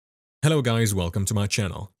Hello guys, welcome to my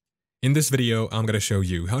channel. In this video, I'm gonna show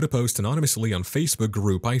you how to post anonymously on Facebook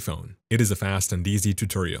group iPhone. It is a fast and easy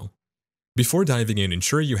tutorial. Before diving in,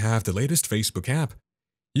 ensure you have the latest Facebook app.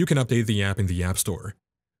 You can update the app in the App Store.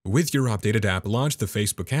 With your updated app, launch the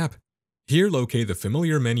Facebook app. Here, locate the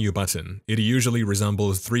familiar menu button. It usually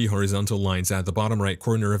resembles three horizontal lines at the bottom right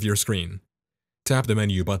corner of your screen. Tap the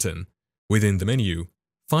menu button. Within the menu,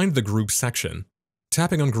 find the Groups section.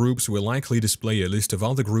 Tapping on Groups will likely display a list of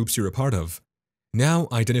all the groups you're a part of. Now,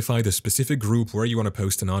 identify the specific group where you want to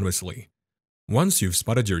post anonymously. Once you've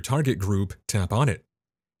spotted your target group, tap on it.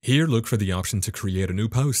 Here, look for the option to create a new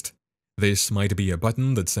post. This might be a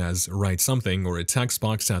button that says Write Something or a text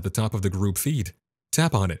box at the top of the group feed.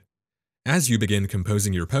 Tap on it. As you begin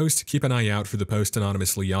composing your post, keep an eye out for the Post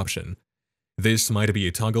Anonymously option. This might be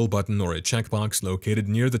a toggle button or a checkbox located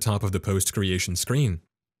near the top of the post creation screen.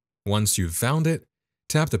 Once you've found it,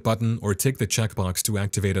 tap the button or tick the checkbox to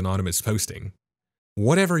activate anonymous posting.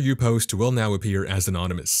 Whatever you post will now appear as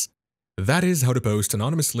anonymous. That is how to post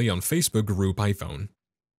anonymously on Facebook group iPhone.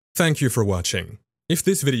 Thank you for watching. If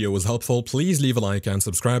this video was helpful, please leave a like and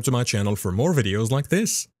subscribe to my channel for more videos like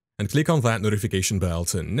this. And click on that notification bell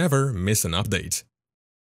to never miss an update.